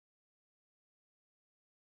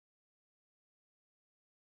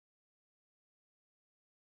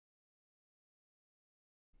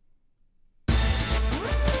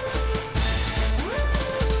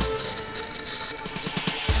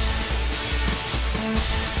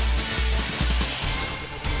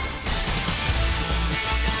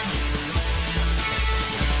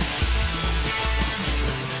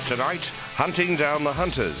Tonight, hunting down the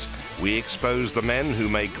hunters, we expose the men who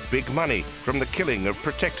make big money from the killing of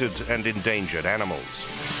protected and endangered animals.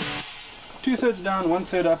 2/3 down,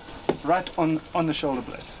 1/3 up, right on the shoulder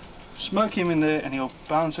blade. Smoke him in there and he'll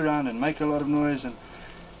bounce around and make a lot of noise and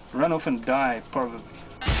run off and die, probably.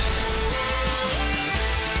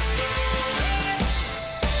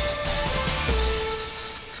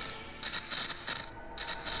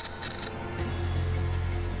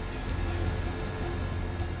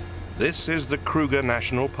 This is the Kruger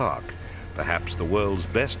National Park, perhaps the world's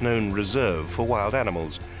best-known reserve for wild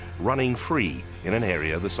animals, running free in an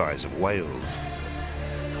area the size of Wales.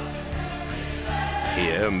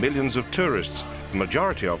 Here, millions of tourists, the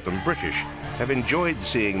majority of them British, have enjoyed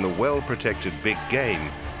seeing the well-protected big game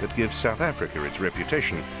that gives South Africa its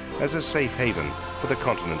reputation as a safe haven for the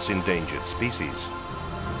continent's endangered species.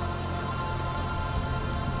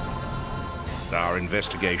 Our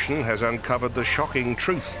investigation has uncovered the shocking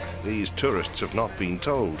truth these tourists have not been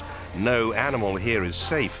told. No animal here is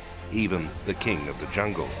safe, even the king of the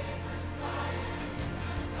jungle.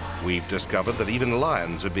 We've discovered that even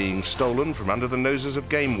lions are being stolen from under the noses of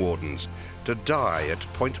game wardens to die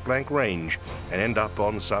at point-blank range and end up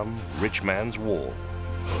on some rich man's wall.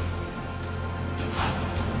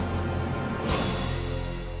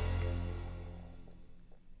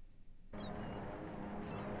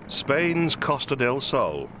 Spain's Costa del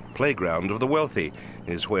Sol, playground of the wealthy,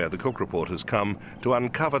 is where the Cook Report has come to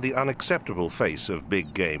uncover the unacceptable face of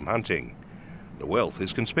big game hunting. The wealth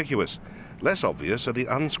is conspicuous. Less obvious are the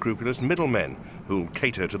unscrupulous middlemen who'll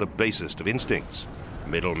cater to the basest of instincts.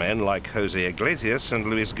 Middlemen like Jose Iglesias and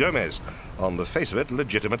Luis Gomez, on the face of it,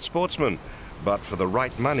 legitimate sportsmen. But for the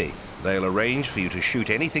right money, they'll arrange for you to shoot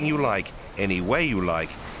anything you like, any way you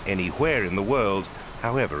like, anywhere in the world,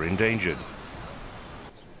 however endangered.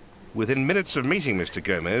 Within minutes of meeting Mr.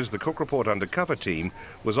 Gomez, the Cook Report undercover team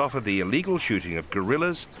was offered the illegal shooting of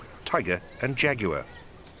gorillas, tiger and jaguar.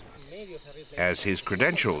 As his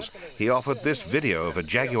credentials, he offered this video of a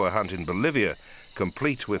jaguar hunt in Bolivia,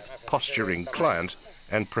 complete with posturing client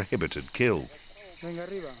and prohibited kill.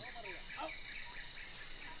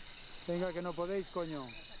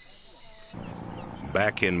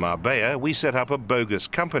 Back in Marbella, we set up a bogus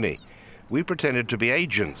company. We pretended to be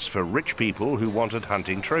agents for rich people who wanted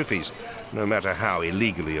hunting trophies, no matter how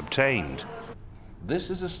illegally obtained. This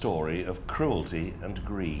is a story of cruelty and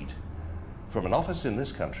greed. From an office in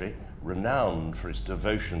this country, renowned for its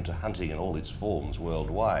devotion to hunting in all its forms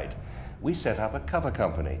worldwide, we set up a cover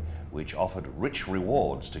company which offered rich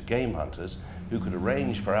rewards to game hunters who could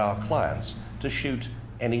arrange for our clients to shoot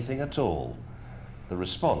anything at all. The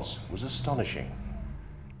response was astonishing.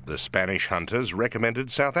 The Spanish hunters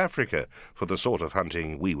recommended South Africa for the sort of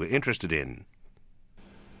hunting we were interested in.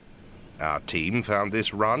 Our team found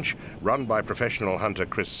this ranch, run by professional hunter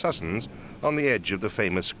Chris Sussens, on the edge of the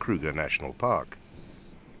famous Kruger National Park.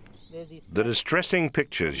 The distressing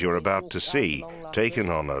pictures you're about to see, taken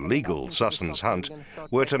on a legal Sussens hunt,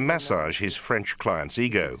 were to massage his French client's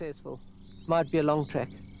ego. Might be a long trek.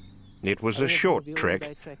 It was a short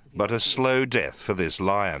trek, but a slow death for this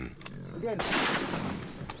lion.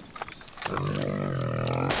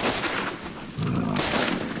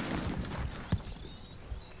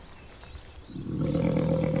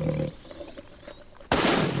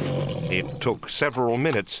 It took several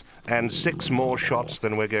minutes and 6 more shots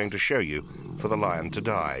than we're going to show you for the lion to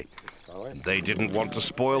die. They didn't want to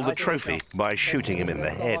spoil the trophy by shooting him in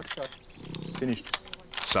the head.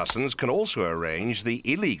 Sussens can also arrange the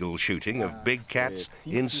illegal shooting of big cats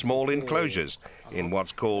in small enclosures in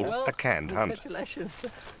what's called a canned hunt.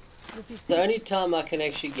 The only time I can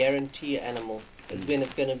actually guarantee an animal is when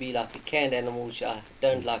it's going to be like a canned animal, which I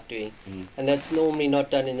don't like doing. And that's normally not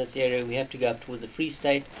done in this area. We have to go up towards the Free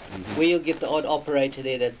State, where you'll get the odd operator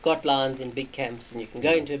there that's got lions in big camps, and you can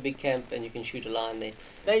go into a big camp and you can shoot a lion there.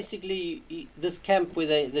 Basically, this camp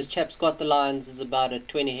where this chap's got the lions is about a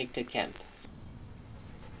 20-hectare camp.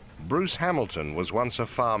 Bruce Hamilton was once a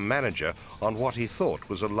farm manager on what he thought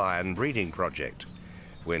was a lion breeding project.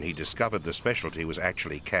 When he discovered the specialty was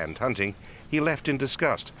actually canned hunting, he left in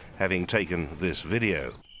disgust, having taken this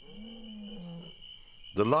video.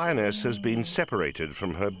 The lioness has been separated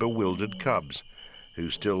from her bewildered cubs,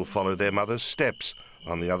 who still follow their mother's steps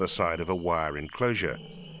on the other side of a wire enclosure.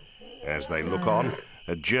 As they look on,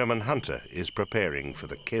 a German hunter is preparing for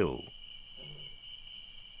the kill.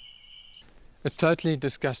 It's totally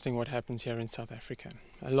disgusting what happens here in South Africa.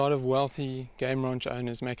 A lot of wealthy game ranch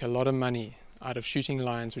owners make a lot of money out of shooting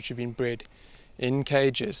lions which have been bred in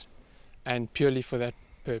cages and purely for that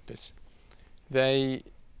purpose. They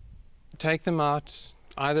take them out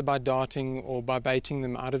either by darting or by baiting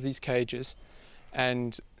them out of these cages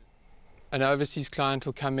and an overseas client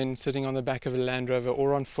will come in sitting on the back of a Land Rover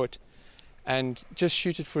or on foot and just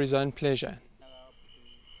shoot it for his own pleasure.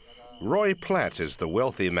 Roy Platt is the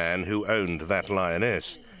wealthy man who owned that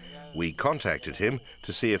lioness. We contacted him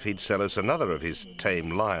to see if he'd sell us another of his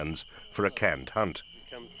tame lions for a canned hunt.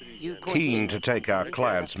 Keen to take our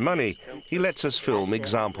client's money, he lets us film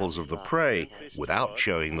examples of the prey without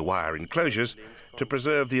showing the wire enclosures to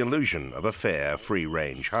preserve the illusion of a fair,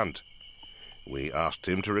 free-range hunt. We asked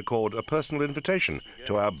him to record a personal invitation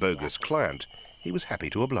to our bogus client. He was happy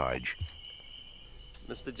to oblige.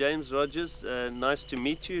 Mr. James Rogers, nice to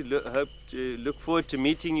meet you. Look forward to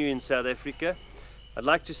meeting you in South Africa. I'd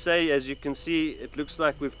like to say, as you can see, it looks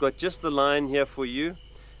like we've got just the lion here for you,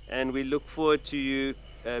 and we look forward to you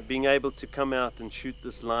being able to come out and shoot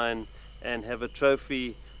this lion and have a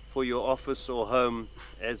trophy for your office or home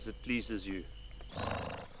as it pleases you.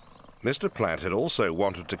 Mr. Platt had also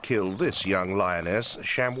wanted to kill this young lioness,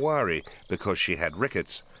 Shamwari, because she had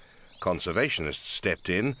rickets. Conservationists stepped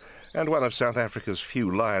in, and one of South Africa's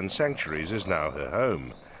few lion sanctuaries is now her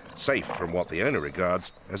home, safe from what the owner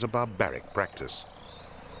regards as a barbaric practice.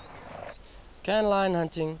 Can lion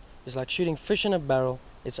hunting is like shooting fish in a barrel.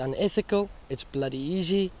 It's unethical, it's bloody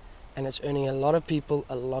easy, and it's earning a lot of people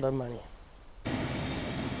a lot of money.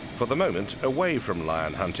 For the moment, away from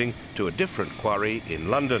lion hunting to a different quarry in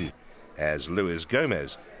London, as Luis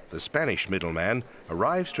Gomez, the Spanish middleman,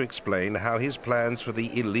 arrives to explain how his plans for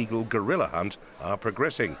the illegal gorilla hunt are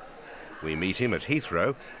progressing. We meet him at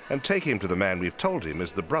Heathrow and take him to the man we've told him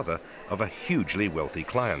is the brother of a hugely wealthy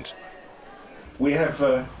client. We have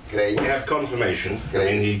confirmation. I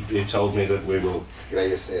mean, he told me that we'll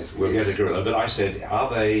get a gorilla, but I said, are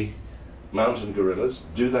they mountain gorillas?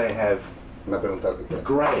 Do they have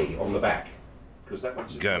grey on the back?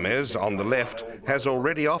 Gomez, on the left, has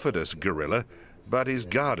already offered us gorilla, but is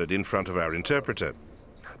guarded in front of our interpreter.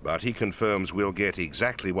 But he confirms we'll get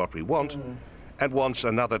exactly what we want and wants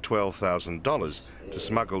another $12,000 to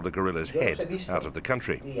smuggle the gorilla's head out of the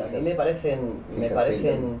country.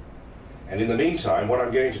 And in the meantime, what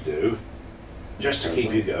I'm going to do, just to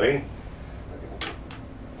keep you going,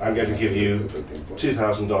 I'm going to give you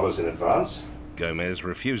 $2,000 in advance. Gomez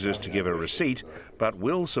refuses to give a receipt, but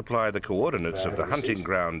will supply the coordinates of the hunting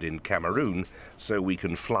ground in Cameroon so we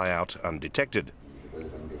can fly out undetected.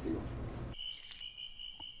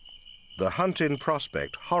 The hunt in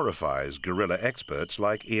prospect horrifies gorilla experts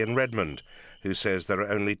like Ian Redmond, who says there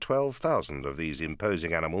are only 12,000 of these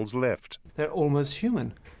imposing animals left. They're almost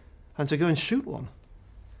human. And to go and shoot one,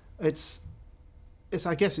 I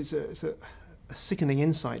guess it's a sickening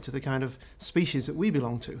insight to the kind of species that we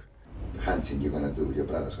belong to. The hunting you're going to do, your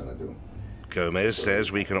brother's going to do. Gomez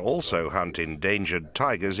says we can also hunt endangered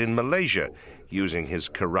tigers in Malaysia using his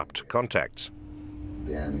corrupt contacts.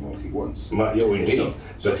 The animal he wants.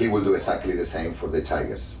 So he will do exactly the same for the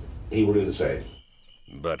tigers. He will do the same.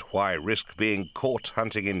 But why risk being caught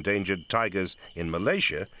hunting endangered tigers in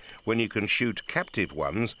Malaysia when you can shoot captive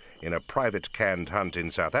ones in a private canned hunt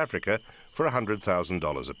in South Africa for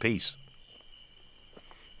 $100,000 apiece?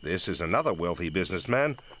 This is another wealthy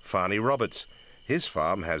businessman, Fani Roberts. His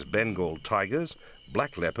farm has Bengal tigers,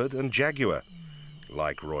 black leopard and jaguar.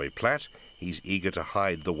 Like Roy Platt, he's eager to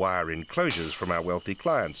hide the wire enclosures from our wealthy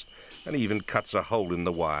clients and even cuts a hole in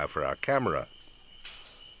the wire for our camera.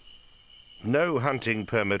 No hunting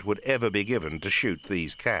permit would ever be given to shoot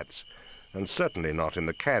these cats, and certainly not in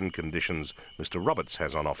the canned conditions Mr. Roberts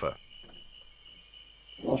has on offer.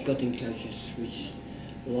 I've got enclosures which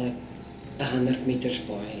like 100 meters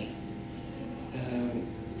by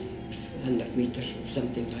 100 meters or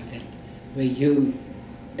something like that, where you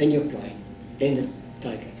and your client, then the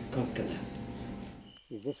tiger can't come out.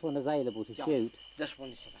 Is this one available to shoot? This one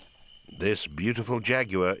is available. This beautiful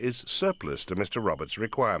jaguar is surplus to Mr. Roberts'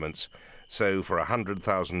 requirements, so for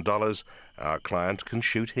 $100,000 our client can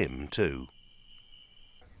shoot him too.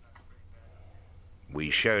 We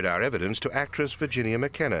showed our evidence to actress Virginia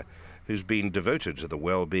McKenna, who's been devoted to the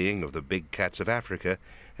well-being of the big cats of Africa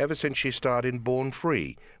ever since she starred in Born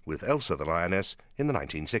Free with Elsa the lioness in the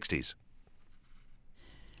 1960s.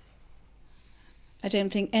 I don't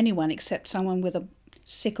think anyone except someone with a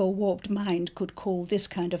sick or warped mind could call this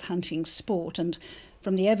kind of hunting sport, and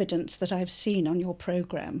from the evidence that I've seen on your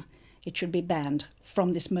programme, it should be banned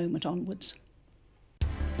from this moment onwards.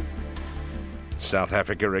 South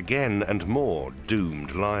Africa again and more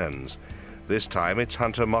doomed lions. This time it's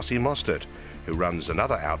hunter Mossy Mostert, who runs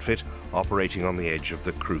another outfit operating on the edge of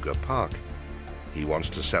the Kruger Park. He wants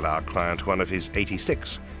to sell our client one of his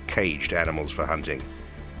 86 caged animals for hunting,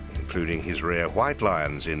 including his rare white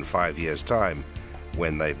lions in 5 years' time,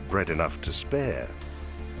 when they've bred enough to spare.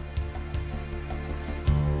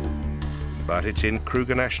 But it's in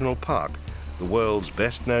Kruger National Park, the world's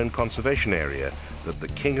best-known conservation area, that the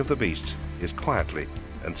king of the beasts is quietly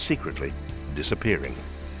and secretly disappearing.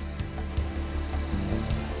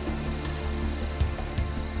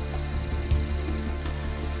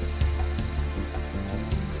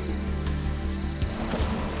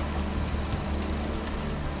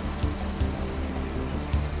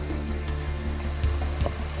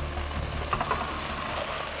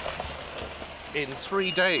 In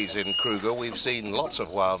 3 days in Kruger, we've seen lots of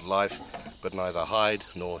wildlife, but neither hide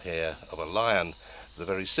nor hair of a lion, the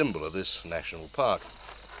very symbol of this national park.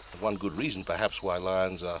 And one good reason, perhaps, why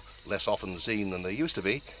lions are less often seen than they used to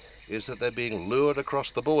be is that they're being lured across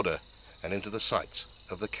the border and into the sights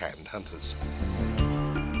of the canned hunters.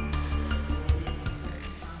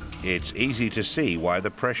 It's easy to see why the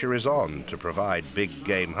pressure is on to provide big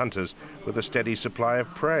game hunters with a steady supply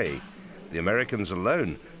of prey. The Americans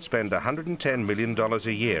alone spend $110 million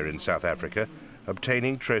a year in South Africa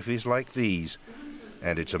obtaining trophies like these.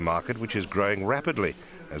 And it's a market which is growing rapidly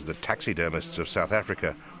as the taxidermists of South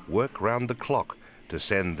Africa work round the clock to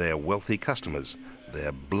send their wealthy customers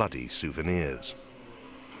their bloody souvenirs.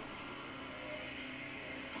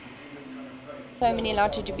 So many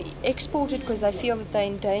allowed to be exported because they feel that they're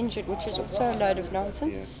endangered, which is also a load of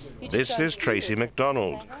nonsense. This is Tracy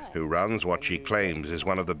MacDonald, who runs what she claims is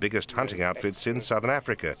one of the biggest hunting outfits in southern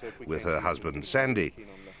Africa, with her husband Sandy.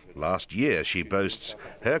 Last year, she boasts,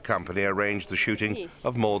 her company arranged the shooting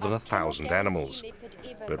of more than 1,000 animals.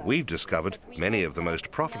 But we've discovered many of the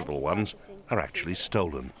most profitable ones are actually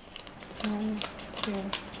stolen. 1, 2,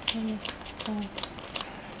 3, 4.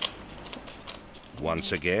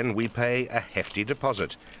 Once again, we pay a hefty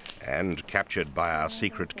deposit, and captured by our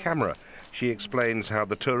secret camera, she explains how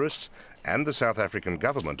the tourists and the South African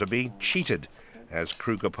government are being cheated as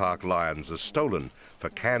Kruger Park lions are stolen for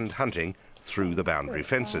canned hunting through the boundary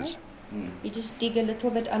fences. You just dig a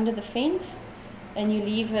little bit under the fence and you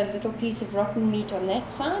leave a little piece of rotten meat on that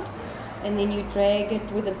side, and then you drag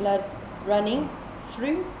it with the blood running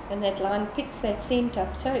through, and that lion picks that scent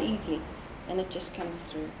up so easily and it just comes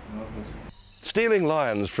through. Stealing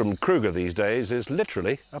lions from Kruger these days is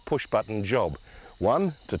literally a push-button job.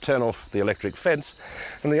 One, to turn off the electric fence,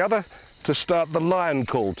 and the other, to start the lion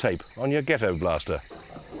call tape on your ghetto blaster.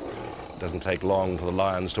 It doesn't take long for the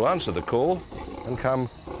lions to answer the call and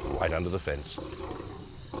come right under the fence.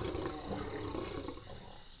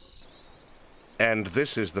 And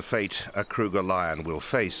this is the fate a Kruger lion will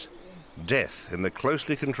face: death in the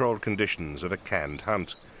closely controlled conditions of a canned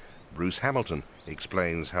hunt. Bruce Hamilton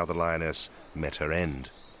explains how the lioness met her end.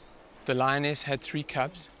 The lioness had 3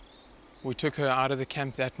 cubs. We took her out of the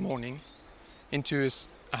camp that morning into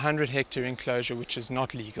a 100-hectare enclosure, which is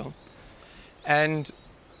not legal. And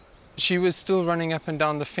she was still running up and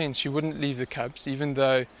down the fence. She wouldn't leave the cubs, even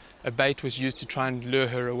though a bait was used to try and lure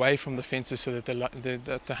her away from the fences so that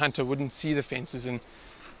the hunter wouldn't see the fences and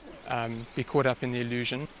be caught up in the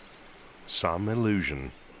illusion. Some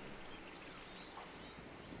illusion.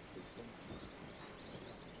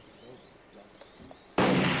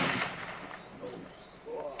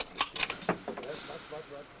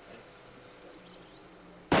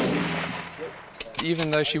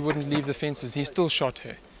 Even though she wouldn't leave the fences, he still shot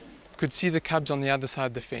her. Could see the cubs on the other side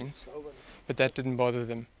of the fence, but that didn't bother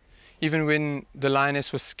them. Even when the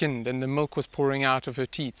lioness was skinned and the milk was pouring out of her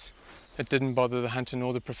teats, it didn't bother the hunter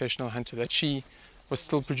nor the professional hunter that she was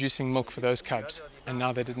still producing milk for those cubs, and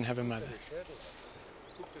now they didn't have a mother.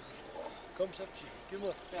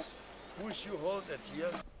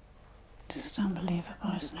 Just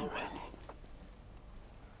unbelievable, isn't it, really?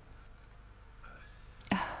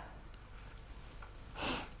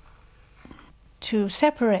 To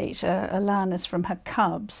separate a lioness from her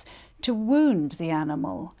cubs, to wound the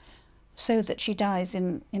animal so that she dies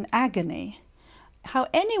in agony. How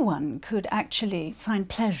anyone could actually find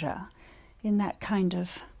pleasure in that kind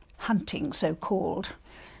of hunting, so-called,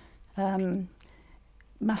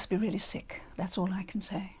 must be really sick. That's all I can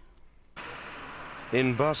say.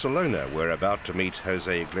 In Barcelona, we're about to meet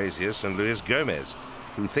Jose Iglesias and Luis Gomez,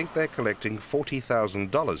 who think they're collecting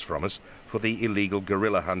 $40,000 from us for the illegal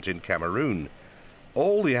gorilla hunt in Cameroon.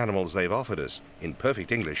 All the animals they've offered us, in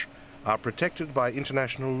perfect English, are protected by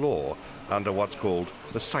international law under what's called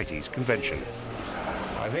the CITES Convention.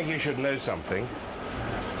 I think you should know something.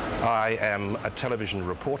 I am a television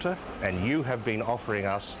reporter, and you have been offering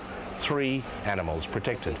us 3 animals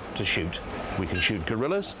protected to shoot. We can shoot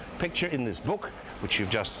gorillas. Picture in this book, which you've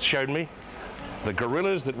just shown me, the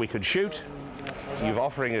gorillas that we could shoot. You're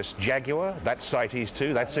offering us jaguar, that's CITES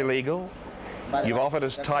too, that's illegal. You've offered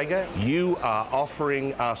us tiger. You are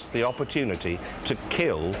offering us the opportunity to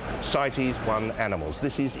kill CITES 1 animals.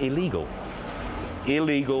 This is illegal.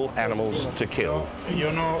 illegal animals to kill. And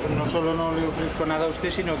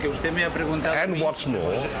what's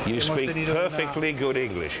more, you speak perfectly good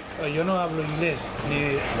English. You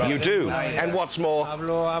do. And what's more,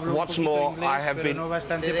 I have been...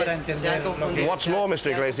 What's more,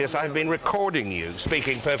 Mr. Iglesias, I've been recording you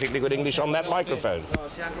speaking perfectly good English on that microphone.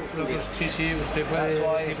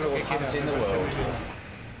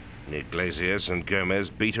 Iglesias and Gomez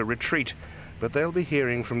beat a retreat, but they'll be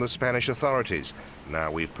hearing from the Spanish authorities now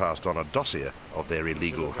we've passed on a dossier of their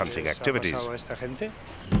illegal hunting activities.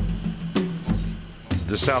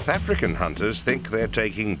 The South African hunters think they're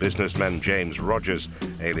taking businessman James Rogers,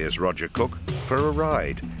 alias Roger Cook, for a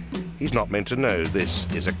ride. He's not meant to know this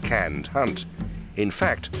is a canned hunt. In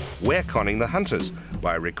fact, we're conning the hunters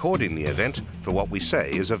by recording the event for what we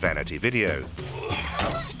say is a vanity video.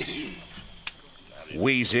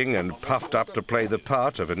 Wheezing and puffed up to play the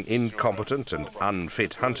part of an incompetent and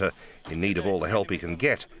unfit hunter in need of all the help he can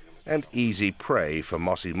get, and easy prey for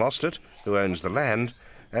Mossy Mostert, who owns the land,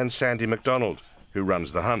 and Sandy MacDonald, who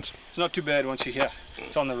runs the hunt. It's not too bad once you're here.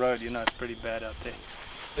 It's on the road, you know, it's pretty bad out there.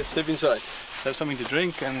 Let's step inside. Have something to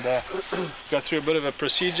drink and go through a bit of a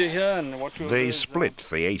procedure here. And what we'll They split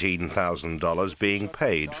the $18,000 being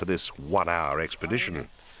paid for this 1-hour expedition.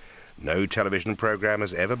 No television program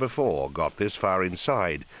has ever before got this far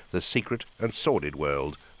inside the secret and sordid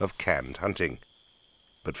world of canned hunting.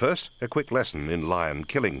 But first, a quick lesson in lion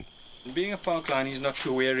killing. Being a park lion, he's not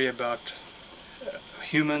too wary about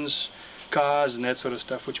humans, cars and that sort of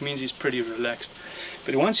stuff, which means he's pretty relaxed.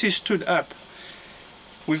 But once he's stood up,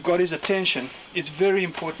 we've got his attention. It's very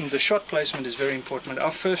important. The shot placement is very important.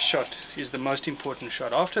 Our first shot is the most important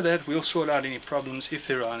shot. After that, we'll sort out any problems if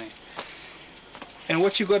there are any. And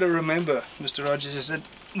what you've got to remember, Mr. Rogers, is that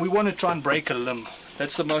we want to try and break a limb.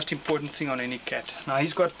 That's the most important thing on any cat. Now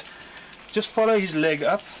he's got, just follow his leg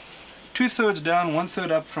up. 2/3 down,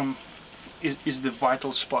 1/3 up from is the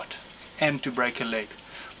vital spot, and to break a leg.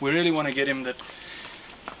 We really want to get him that,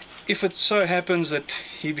 if it so happens that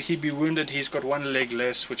he'd be wounded, he's got one leg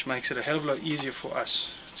less, which makes it a hell of a lot easier for us.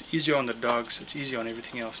 It's easier on the dogs, it's easier on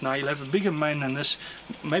everything else. Now he'll have a bigger mane than this,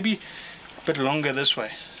 maybe a bit longer this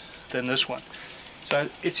way than this one. So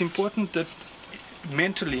it's important that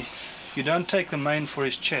mentally you don't take the mane for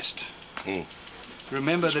his chest.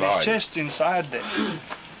 Remember that his chest's inside there.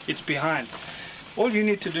 It's behind. All you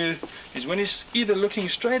need to do is when he's either looking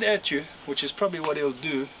straight at you, which is probably what he'll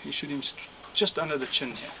do, you shoot him just under the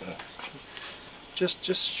chin here. Just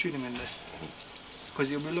shoot him in there. Because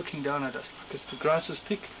he'll be looking down at us. Because the grass is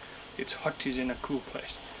thick, it's hot, he's in a cool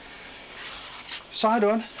place. Side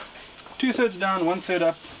on, 2/3 down, 1/3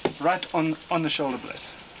 up, right on the shoulder blade.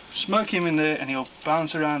 Smoke him in there and he'll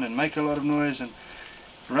bounce around and make a lot of noise and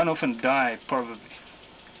run off and die probably.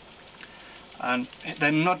 And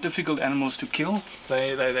they're not difficult animals to kill.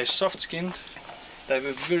 They're soft-skinned. They have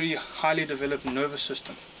a very highly developed nervous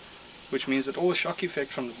system, which means that all the shock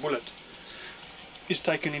effect from the bullet is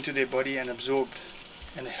taken into their body and absorbed,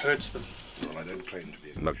 and it hurts them. Well, I don't claim to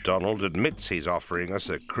be. MacDonald admits he's offering us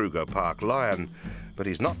a Kruger Park lion, but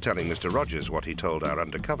he's not telling Mr. Rogers what he told our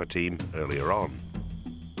undercover team earlier on.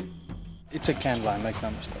 It's a canned lion, make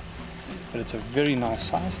no mistake, but it's a very nice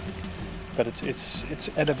size. But it's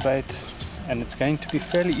at a bait, and it's going to be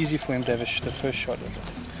fairly easy for him to have the first shot of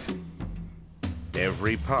it.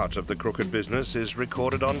 Every part of the crooked business is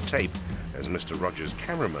recorded on tape as Mr. Rogers'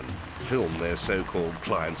 cameramen film their so-called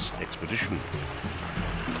client's expedition.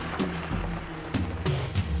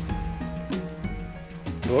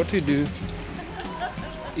 So what we do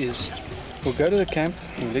is we'll go to the camp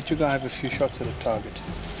and we'll let you guys have a few shots at a target.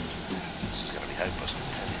 This is going to be hopeless, I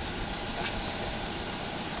tell you.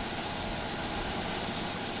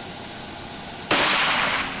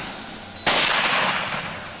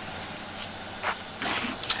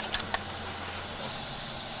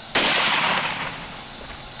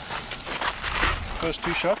 First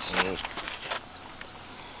 2 shots, and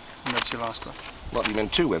that's your last one. What, you mean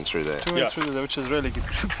 2 went through there? 2 went through there, which is really good.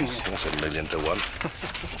 That's 1,000,000 to 1.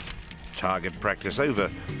 Target practice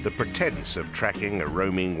over, the pretense of tracking a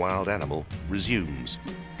roaming wild animal resumes.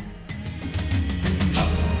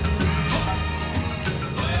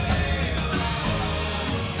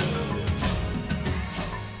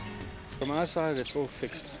 From our side, it's all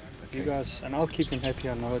fixed. Okay. You guys, and I'll keep him happy.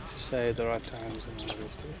 I know what to say at the right times and all the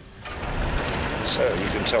rest of it. So you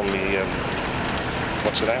can tell me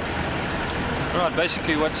what's it at? Right,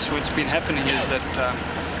 basically what's been happening is that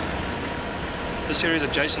this area is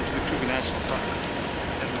adjacent to the Kruger National Park.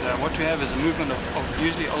 And what we have is a movement of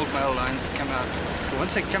usually old male lions that come out. But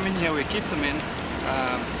once they come in here, we keep them in.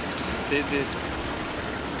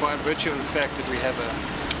 By virtue of the fact that we have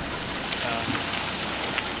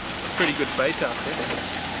pretty good bait out there.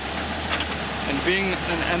 And being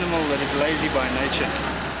an animal that is lazy by nature,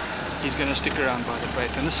 he's going to stick around by the bait.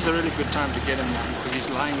 And this is a really good time to get him now because he's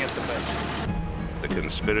lying at the bait. The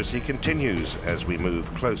conspiracy continues as we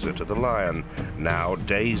move closer to the lion, now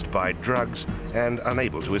dazed by drugs and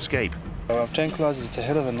unable to escape. I've tranquilized, it's a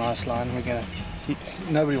hell of a nice lion.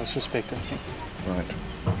 Nobody will suspect anything. Right.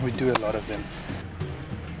 We do a lot of them.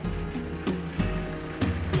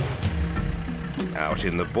 Out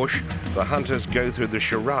in the bush, the hunters go through the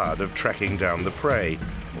charade of tracking down the prey,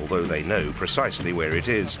 although they know precisely where it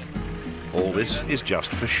is. All this is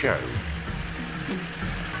just for show.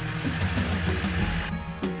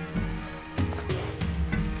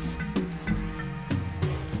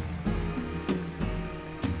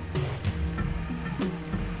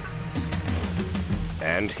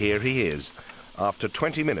 And here he is. After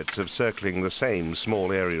 20 minutes of circling the same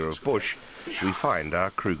small area of bush, we find our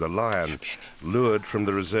Kruger lion, lured from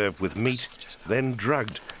the reserve with meat, then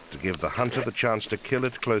drugged to give the hunter the chance to kill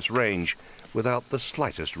at close range without the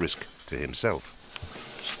slightest risk to himself.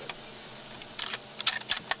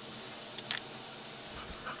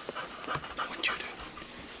 I want you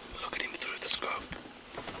to look at him through the scope.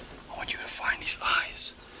 I want you to find his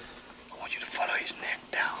eyes. I want you to follow his neck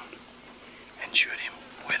down and shoot him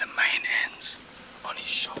where the mane ends, on his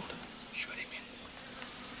shoulder. Shoot him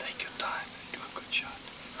in. Take your time and do a good shot.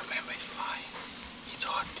 Remember, he's lying. It's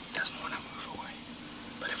hot. He doesn't want to move away.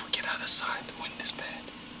 But if we get out of sight, the wind is bad.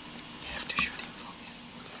 You have to shoot him from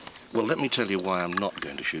here. Well, let me tell you why I'm not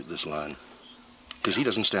going to shoot this lion. Because he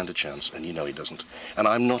doesn't stand a chance, and you know he doesn't. And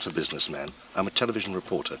I'm not a businessman. I'm a television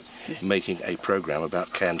reporter making a program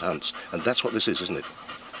about canned hunts. And that's what this is, isn't it?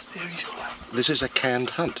 This is a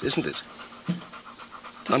canned hunt, isn't it?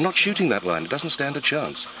 I'm not shooting that lion. It doesn't stand a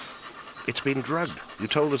chance. It's been drugged. You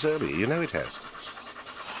told us earlier. You know it has.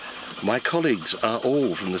 My colleagues are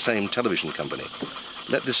all from the same television company.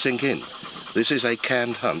 Let this sink in. This is a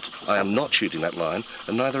canned hunt. I am not shooting that lion,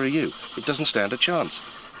 and neither are you. It doesn't stand a chance.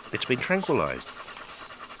 It's been tranquilized.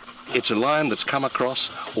 It's a lion that's come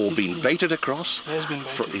across or been baited across.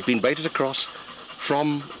 He's been baited across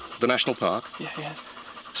from the national park. Yeah, he has.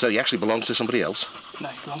 So he actually belongs to somebody else. No,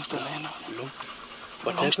 he belongs to the landowner.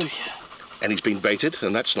 What happened? And he's been baited,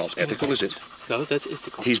 and that's not ethical, is it? No, that's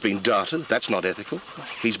ethical. He's been darted, that's not ethical.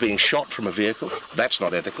 He's being shot from a vehicle, that's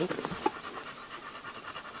not ethical.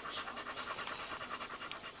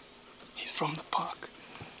 He's from the park.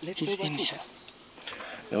 He's in here.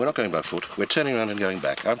 No, we're not going by foot. We're turning around and going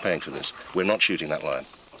back. I'm paying for this. We're not shooting that lion.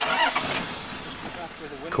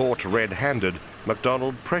 Caught red-handed,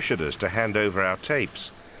 MacDonald pressured us to hand over our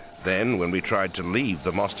tapes. Then, when we tried to leave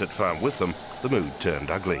the Mostert farm with them, the mood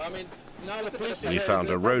turned ugly. We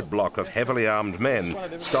found a roadblock of heavily armed men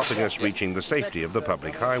stopping us reaching the safety of the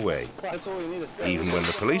public highway. Even when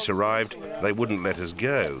the police arrived, they wouldn't let us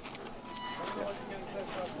go.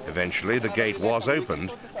 Eventually, the gate was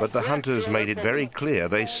opened, but the hunters made it very clear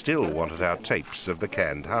they still wanted our tapes of the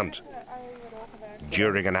canned hunt.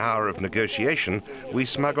 During an hour of negotiation, we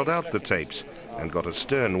smuggled out the tapes and got a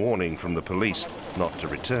stern warning from the police not to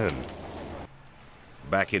return.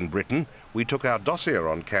 Back in Britain, we took our dossier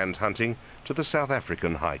on canned hunting to the South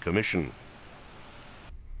African High Commission.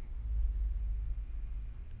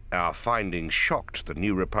 Our findings shocked the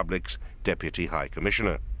New Republic's Deputy High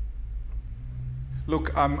Commissioner.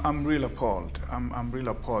 Look, I'm real appalled. I'm real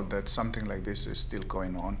appalled that something like this is still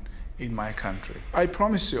going on in my country. I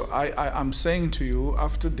promise you, I'm saying to you,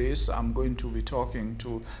 after this, I'm going to be talking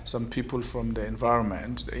to some people from the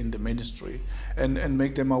environment in the ministry and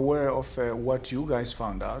make them aware of what you guys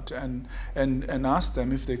found out and ask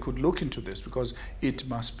them if they could look into this, because it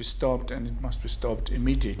must be stopped, and it must be stopped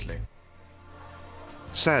immediately.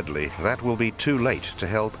 Sadly, that will be too late to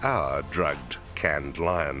help our drugged canned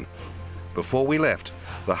lion. Before we left,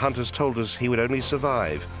 the hunters told us he would only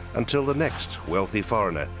survive until the next wealthy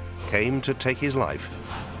foreigner came to take his life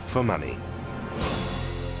for money.